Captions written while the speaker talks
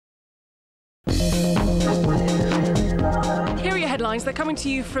Here are your headlines. They're coming to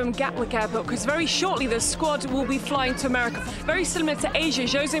you from Gatwick Airport because very shortly the squad will be flying to America. Very similar to Asia,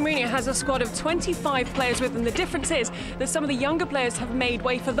 Jose Mourinho has a squad of 25 players with him. The difference is that some of the younger players have made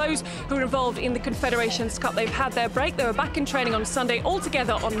way for those who are involved in the Confederations Cup. They've had their break. They were back in training on Sunday, all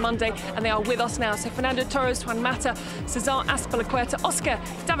together on Monday, and they are with us now. So Fernando Torres, Juan Mata, Cesar Azpilicueta, Oscar,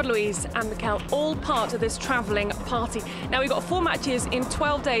 David Luiz and Mikel, all part of this travelling party. Now we've got 4 matches in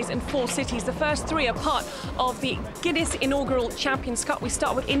 12 days in 4 cities. The first 3 are part of the Guinness inaugural Champions Cup. We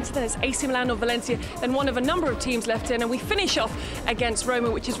start with Inter, then it's AC Milan or Valencia, then one of a number of teams left in, and we finish off against Roma,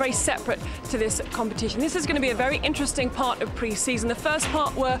 which is very separate to this competition. This is going to be a very interesting part of pre-season. The first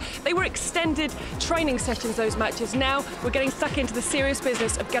part were extended training sessions, those matches. Now we're getting stuck into the serious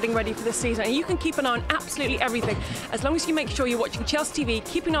business of getting ready for the season, and you can keep an eye on absolutely everything as long as you make sure you're watching Chelsea TV,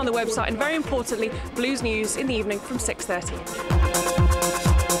 keeping an eye on the website, and very importantly, Blues News in the evening from 6:30.